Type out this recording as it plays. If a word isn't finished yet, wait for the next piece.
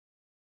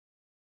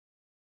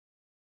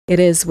It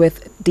is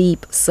with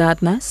deep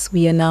sadness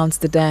we announce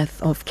the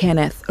death of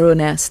Kenneth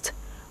Ernest,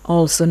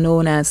 also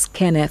known as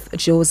Kenneth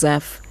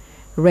Joseph,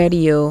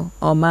 Radio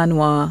or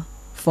Manoir,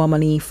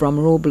 formerly from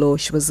Roblo,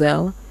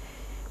 Choiseul,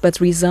 but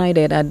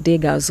resided at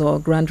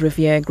Degazor, Grand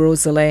Riviere,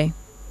 Groselet.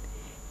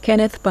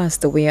 Kenneth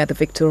passed away at the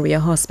Victoria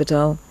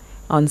Hospital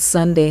on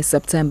Sunday,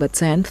 September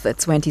 10th,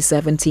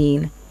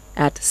 2017,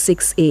 at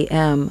 6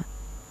 a.m.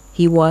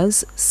 He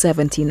was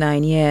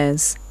 79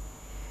 years.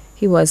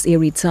 He was a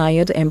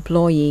retired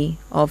employee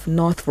of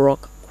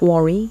Northrock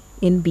Quarry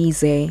in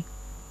Bizet.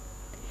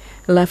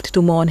 Left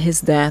to mourn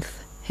his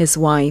death, his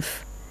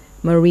wife,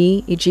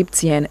 Marie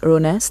Egyptienne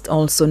Ernest,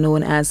 also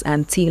known as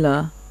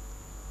Antilla,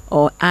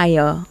 or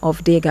Aya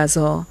of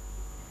Degazor,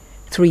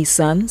 3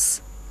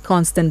 sons,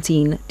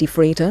 Constantine de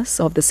Freitas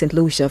of the St.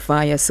 Lucia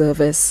Fire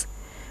Service,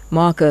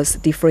 Marcus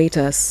de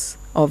Freitas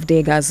of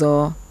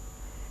Degazor,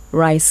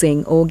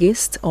 Rising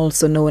Auguste,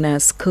 also known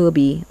as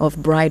Kirby of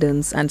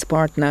Brydens and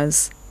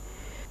Partners,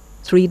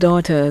 3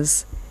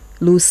 daughters,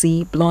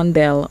 Lucy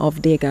Blondel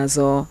of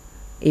Degazor,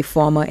 a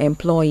former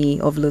employee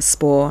of Le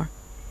Sport,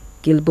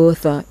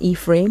 Gilbertha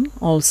Ephraim,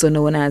 also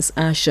known as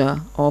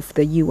Asha of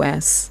the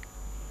U.S.,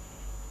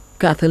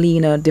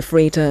 Catalina de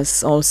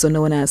Freitas, also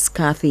known as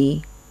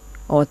Kathy,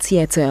 or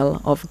Tietel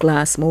of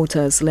Glass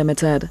Motors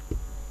Limited.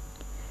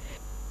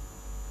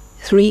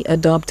 3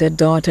 adopted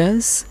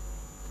daughters,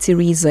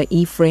 Teresa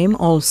Ephraim,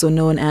 also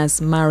known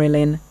as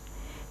Marilyn,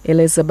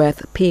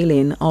 Elizabeth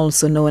Palin,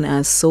 also known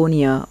as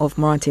Sonia of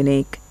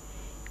Martinique,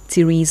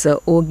 Teresa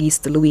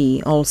Auguste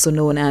Louis, also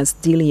known as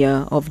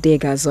Delia of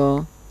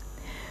Degazor.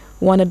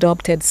 1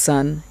 adopted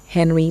son,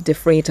 Henry de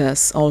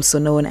Freitas, also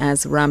known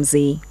as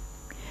Ramsey.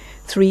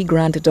 3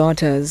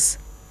 granddaughters,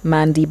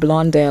 Mandy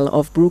Blondel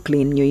of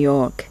Brooklyn, New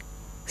York,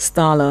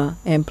 Starla,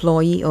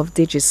 employee of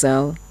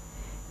Digicel,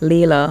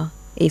 Layla,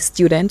 a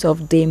student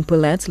of Dame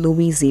Paulette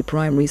Louise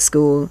Primary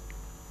School.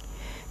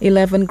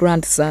 11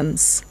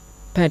 grandsons,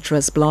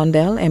 Petrus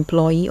Blondel,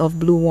 employee of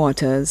Blue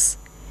Waters,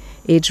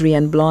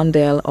 Adrian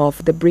Blondel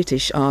of the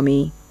British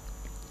Army,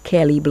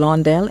 Kelly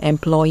Blondel,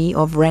 employee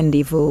of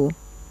Rendezvous,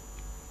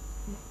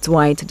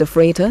 Dwight de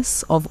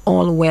Freitas of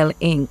Allwell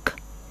Inc.,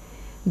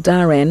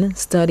 Darren,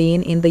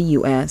 studying in the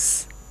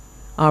U.S.,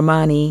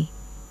 Armani,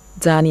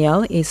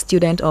 Daniel, a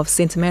student of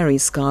St.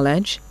 Mary's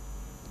College,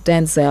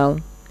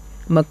 Denzel,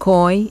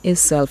 McCoy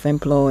is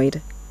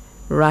self-employed,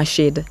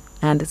 Rashid,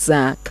 and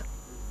Zach.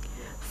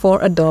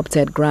 4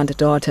 adopted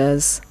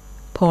granddaughters,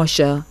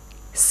 Portia,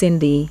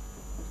 Cindy,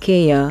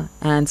 Kaya,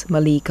 and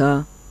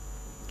Malika.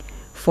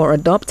 4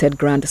 adopted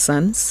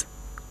grandsons,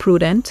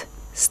 Prudent,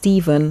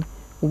 Stephen,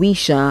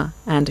 Wisha,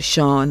 and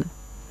Sean.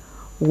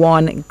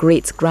 1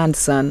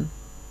 great-grandson,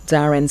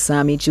 Darren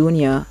Sammy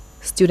Jr.,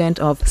 student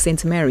of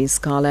St. Mary's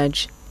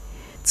College.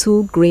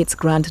 2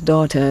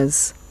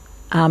 great-granddaughters,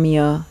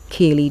 Amia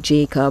Kaylee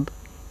Jacob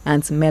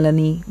and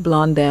Melanie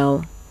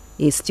Blondel,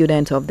 a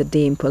student of the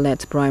Dame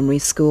Paulette Primary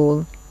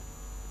School.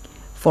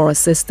 4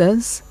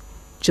 sisters,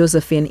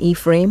 Josephine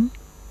Ephraim,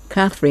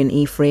 Catherine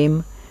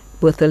Ephraim,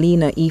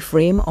 Berthelina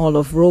Ephraim, all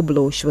of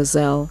Roblo,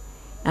 Choiseul,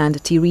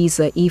 and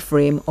Teresa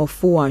Ephraim of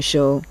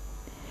Fouacho.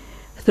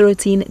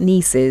 13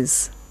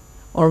 nieces,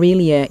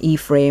 Aurelia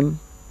Ephraim,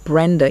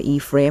 Brenda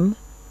Ephraim,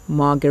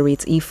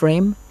 Marguerite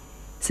Ephraim,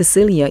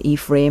 Cecilia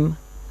Ephraim,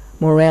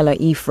 Morella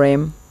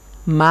Ephraim,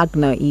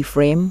 Magna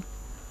Ephraim,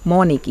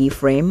 Monique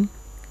Ephraim,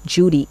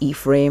 Judy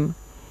Ephraim,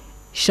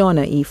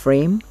 Shauna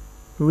Ephraim,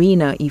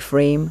 Rena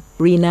Ephraim,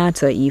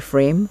 Renata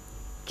Ephraim,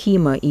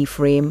 Kima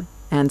Ephraim,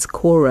 and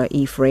Cora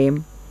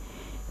Ephraim.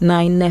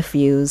 9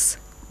 nephews,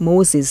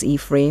 Moses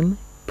Ephraim,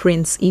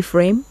 Prince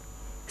Ephraim,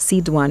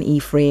 Sidwan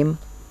Ephraim,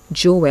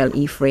 Joel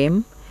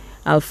Ephraim,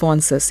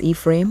 Alphonsus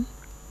Ephraim,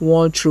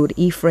 Waltrud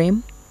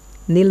Ephraim,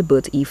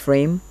 Nilbert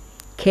Ephraim,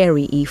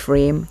 Kerry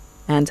Ephraim,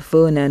 and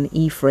Vernon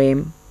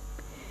Ephraim.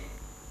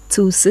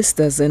 2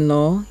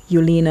 sisters-in-law,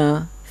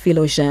 Yulina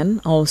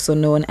Philogene, also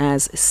known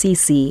as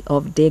Sisi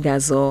of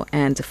Degazor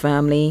and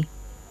family,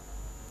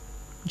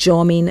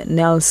 Jomin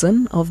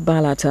Nelson of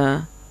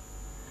Balata.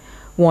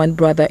 1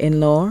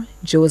 brother-in-law,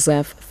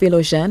 Joseph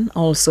Philogene,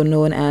 also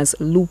known as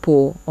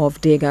Lupo of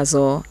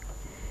Degazor.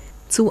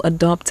 2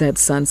 adopted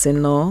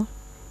sons-in-law,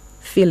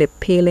 Philip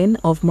Palin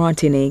of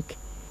Martinique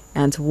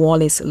and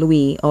Wallace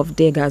Louis of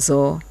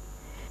Degazor.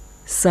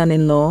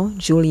 Son-in-law,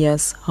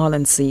 Julius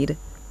Hollandseed,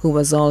 who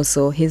was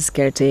also his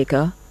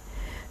caretaker.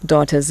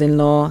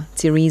 Daughters-in-law,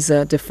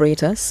 Teresa de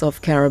Freitas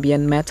of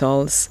Caribbean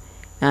Metals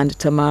and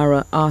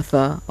Tamara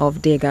Arthur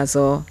of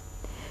Degazor.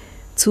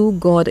 2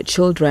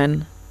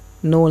 godchildren,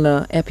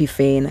 Nola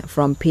Epiphane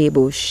from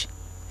Paybush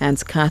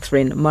and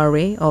Catherine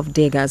Murray of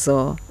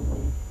Degazor.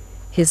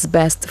 His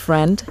best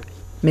friend,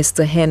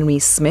 Mr. Henry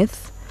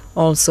Smith,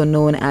 also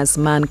known as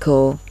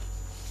Manco.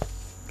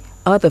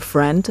 Other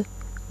friend,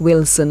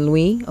 Wilson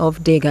Louis of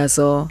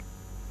Degazor.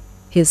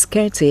 His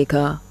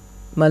caretaker,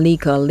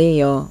 Malika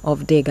Leo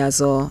of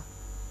Degazor.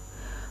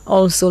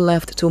 Also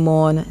left to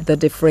mourn the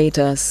De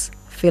Freitas,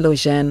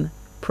 Philogene,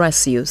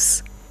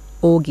 Precious,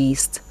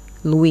 Auguste,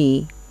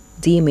 Louis,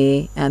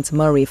 Dime, and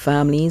Murray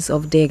families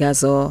of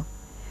Degazor,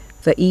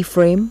 the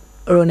Ephraim,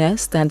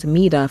 Ernest and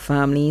Mida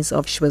families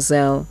of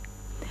Choiseul.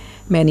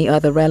 Many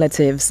other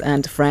relatives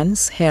and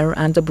friends here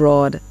and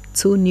abroad,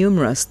 too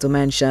numerous to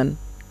mention.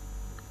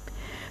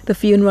 The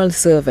funeral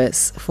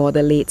service for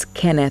the late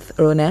Kenneth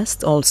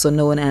Ernest, also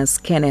known as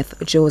Kenneth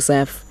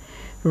Joseph,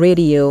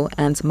 Radio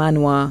and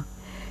Manoir,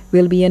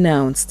 will be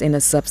announced in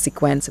a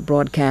subsequent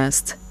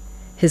broadcast.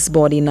 His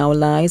body now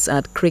lies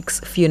at Crick's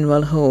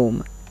Funeral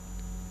Home,